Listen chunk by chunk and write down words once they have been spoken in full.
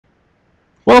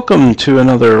Welcome to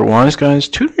another Wise Guys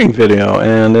tutoring video,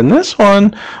 and in this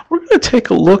one we're going to take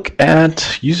a look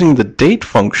at using the date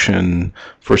function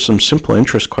for some simple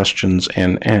interest questions,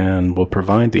 and we'll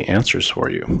provide the answers for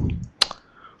you.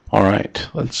 Alright,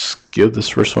 let's give this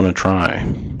first one a try.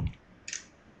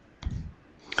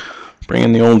 Bring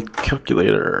in the old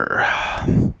calculator.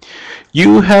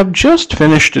 You have just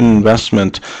finished an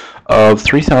investment of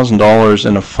 $3,000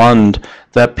 in a fund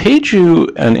that paid you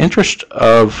an interest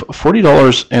of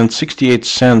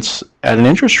 $40.68 at an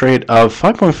interest rate of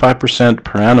 5.5%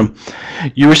 per annum.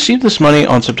 You received this money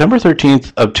on September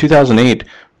 13th of 2008.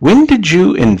 When did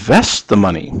you invest the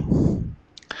money?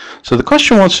 So the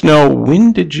question wants to know,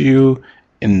 when did you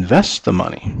invest the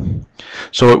money?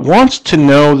 So it wants to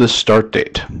know the start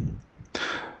date.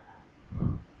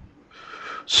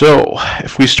 So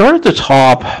if we start at the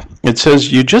top, it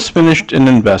says you just finished an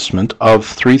investment of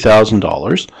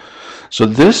 $3,000. So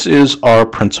this is our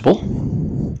principal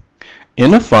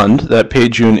in a fund that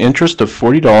paid you an interest of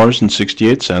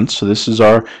 $40.68. So this is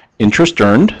our interest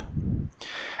earned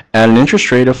at an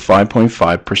interest rate of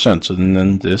 5.5%. So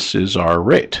then this is our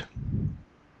rate.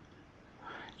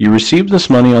 You received this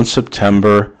money on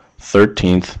September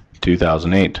 13th,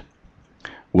 2008.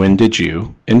 When did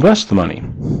you invest the money?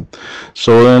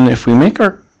 So then if we make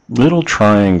our little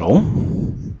triangle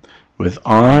with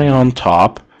I on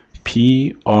top,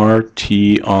 P, R,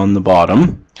 T on the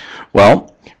bottom,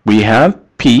 well, we have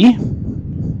P,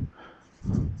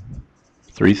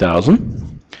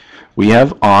 3,000. We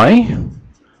have I,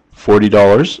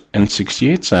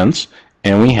 $40.68,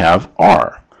 and we have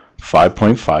R,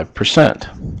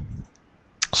 5.5%.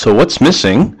 So what's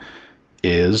missing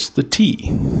is the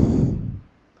T.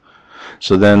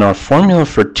 So then our formula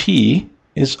for T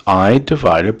is I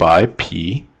divided by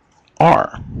PR.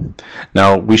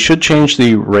 Now we should change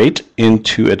the rate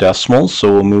into a decimal,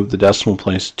 so we'll move the decimal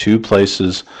place 2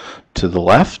 places to the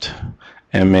left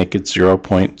and make it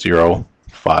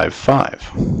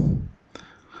 0.055.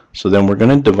 So then we're going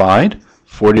to divide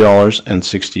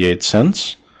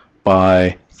 $40.68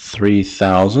 by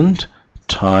 3,000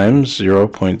 times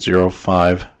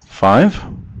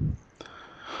 0.055.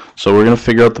 So we're going to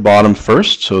figure out the bottom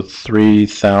first. So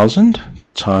 3,000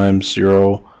 times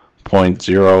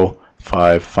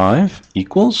 0.055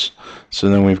 equals. So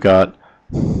then we've got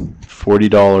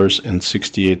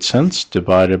 $40.68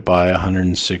 divided by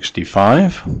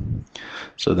 165.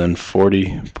 So then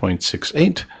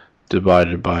 40.68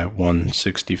 divided by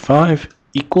 165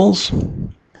 equals.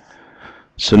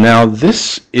 So now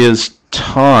this is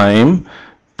time,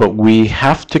 but we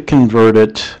have to convert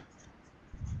it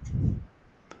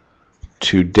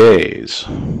to days.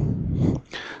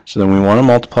 So then we want to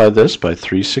multiply this by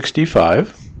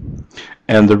 365,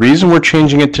 and the reason we're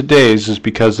changing it to days is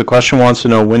because the question wants to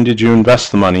know when did you invest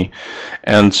the money,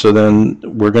 and so then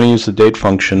we're going to use the date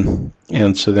function,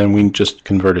 and so then we just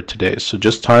convert it to days. So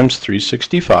just times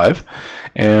 365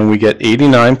 and we get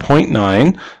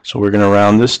 89.9, so we're going to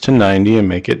round this to 90 and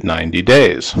make it 90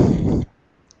 days.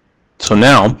 So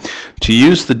now to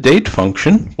use the date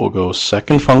function, we'll go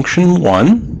second function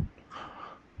 1.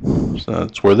 So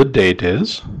that's where the date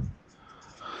is.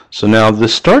 So now the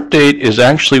start date is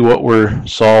actually what we're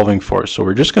solving for. So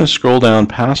we're just going to scroll down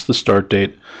past the start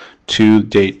date to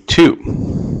date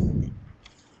 2.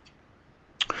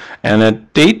 And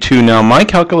at date 2, now my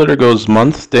calculator goes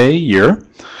month, day, year.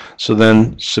 So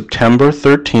then September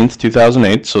 13th,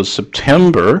 2008. So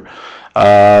September,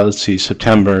 let's see,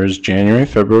 September is January,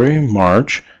 February,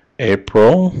 March,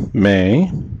 April,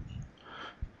 May,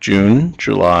 June,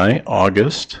 July,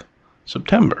 August,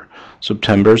 September.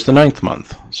 September is the 9th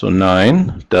month. So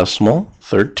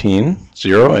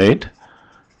 9.1308,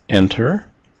 enter,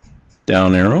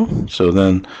 down arrow. So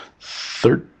then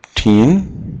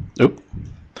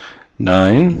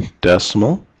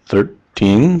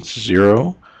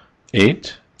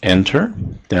 9.1308, enter,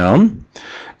 down.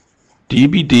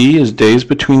 DBD is days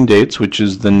between dates, which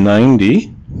is the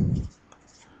 90.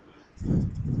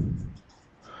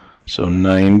 So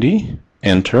 90,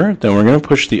 enter. Then we're going to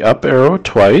push the up arrow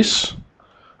twice,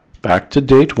 back to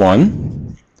date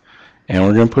 1, and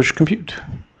we're going to push compute.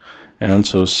 And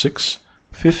so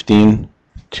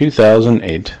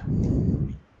 6/15/2008.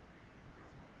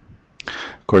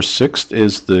 Of course, 6th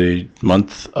is the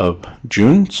month of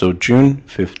June, so June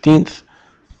 15th,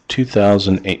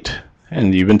 2008.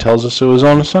 And it even tells us it was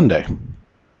on a Sunday.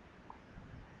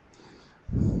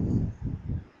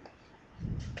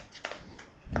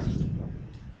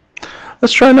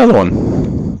 Let's try another one.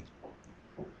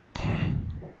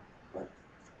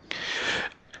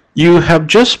 You have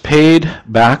just paid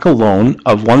back a loan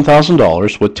of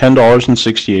 $1,000 with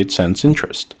 $10.68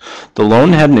 interest. The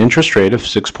loan had an interest rate of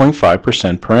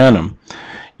 6.5% per annum.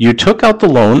 You took out the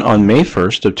loan on May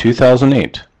 1st of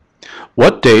 2008.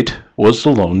 What date was the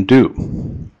loan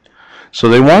due? So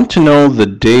they want to know the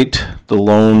date the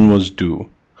loan was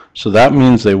due. So that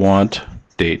means they want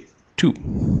date 2.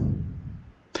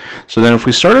 So then if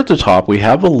we start at the top, we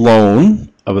have a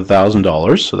loan of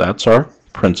 $1,000, so that's our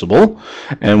principal,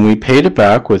 and we paid it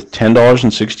back with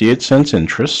 $10.68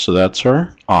 interest, so that's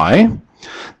our I.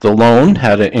 The loan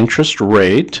had an interest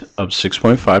rate of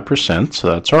 6.5%,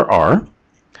 so that's our R.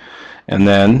 And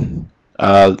then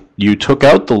you took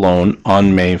out the loan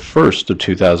on May 1st of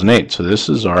 2008, so this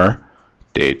is our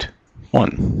date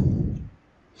 1.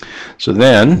 So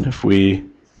then if we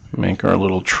make our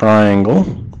little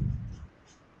triangle,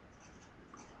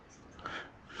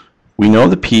 we know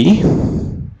the P,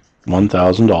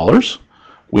 $1,000.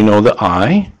 We know the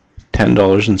I,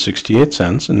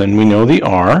 $10.68, and then we know the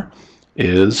R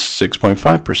is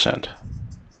 6.5%,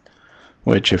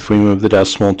 which if we move the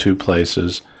decimal 2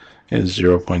 places is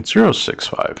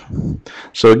 0.065.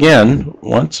 So again,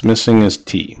 what's missing is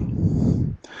T.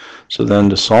 So then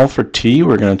to solve for T,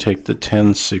 we're going to take the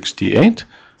 1068,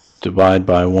 divide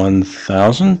by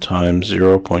 1,000 times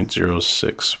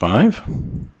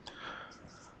 0.065.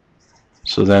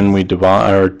 So then we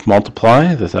divide or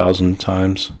multiply the 1,000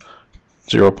 times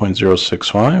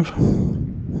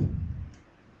 0.065.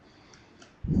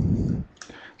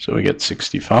 So we get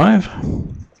 65.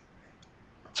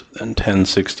 So then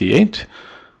 1068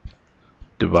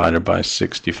 divided by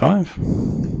 65.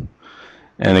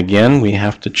 And again, we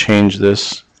have to change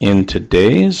this into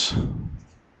days.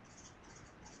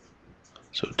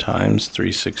 So times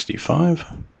 365.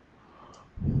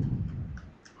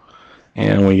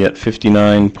 And we get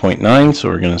 59.9, so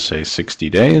we're going to say 60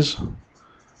 days.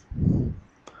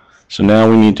 So now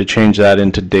we need to change that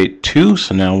into date 2,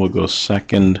 so now we'll go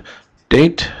second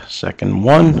date, second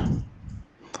 1.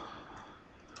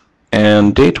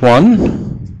 And date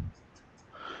 1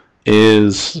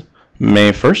 is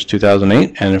May 1st,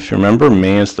 2008, and if you remember,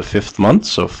 May is the 5th month,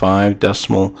 so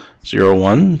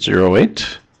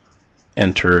 5.0108,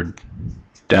 entered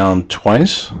down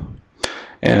twice,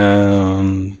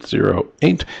 and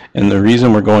 08. And the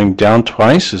reason we're going down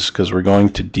twice is because we're going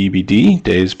to DBD,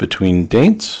 days between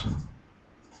dates,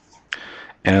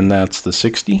 and that's the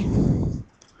 60.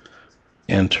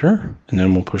 Enter, and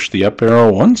then we'll push the up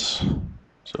arrow once,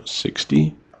 so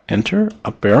 60, enter,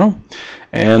 up arrow,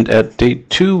 and at date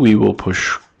 2 we will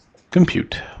push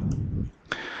compute.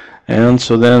 And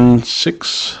so then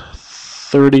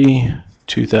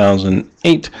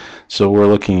 6/30/2008, so we're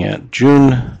looking at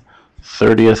June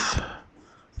 30th,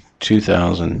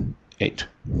 2008.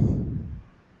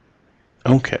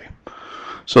 Okay,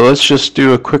 so let's just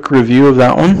do a quick review of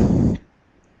that one.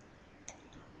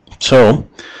 So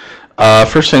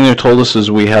first thing they told us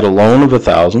is we had a loan of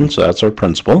 1,000, so that's our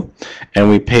principal, and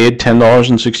we paid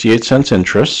 $10.68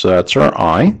 interest, so that's our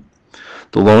I.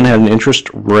 The loan had an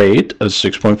interest rate of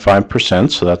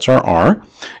 6.5%, so that's our R.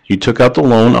 You took out the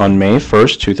loan on May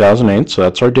 1st, 2008, so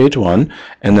that's our date 1.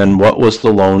 And then what was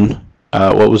the loan,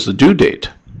 what was the due date?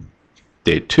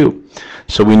 Date 2.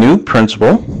 So we knew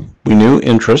principal, we knew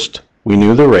interest, we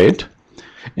knew the rate.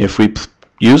 If we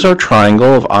use our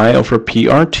triangle of I over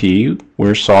PRT,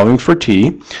 we're solving for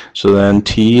T. So then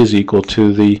T is equal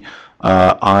to the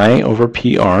I over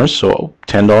PR, so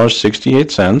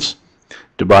 $10.68.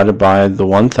 divided by the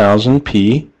 1,000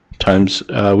 P times,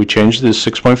 we changed the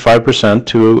 6.5%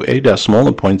 to a decimal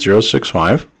of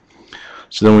 0.065.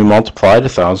 So then we multiplied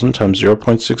 1,000 times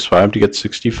 0.65 to get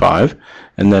 65,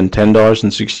 and then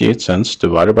 $10.68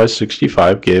 divided by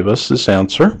 65 gave us this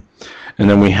answer. And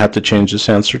then we had to change this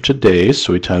answer to days,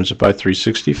 so we times it by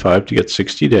 365 to get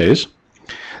 60 days.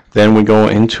 Then we go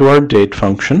into our date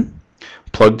function,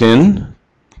 plugged in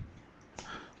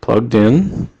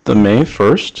the May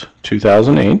 1st,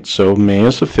 2008, so May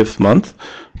is the 5th month,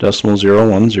 decimal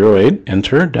 0108,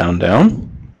 enter, down, down.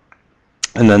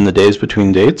 And then the days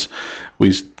between dates,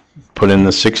 we put in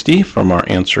the 60 from our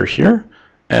answer here,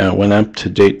 and went up to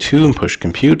date 2 and pushed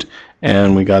compute,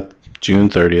 and we got June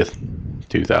 30th,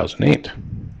 2008.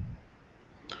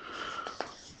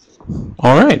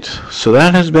 Alright, so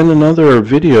that has been another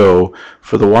video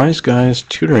for the Wise Guys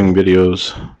Tutoring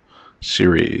Videos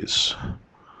series.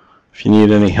 If you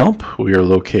need any help, we are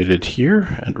located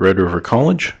here at Red River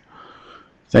College.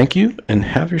 Thank you, and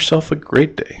have yourself a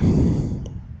great day.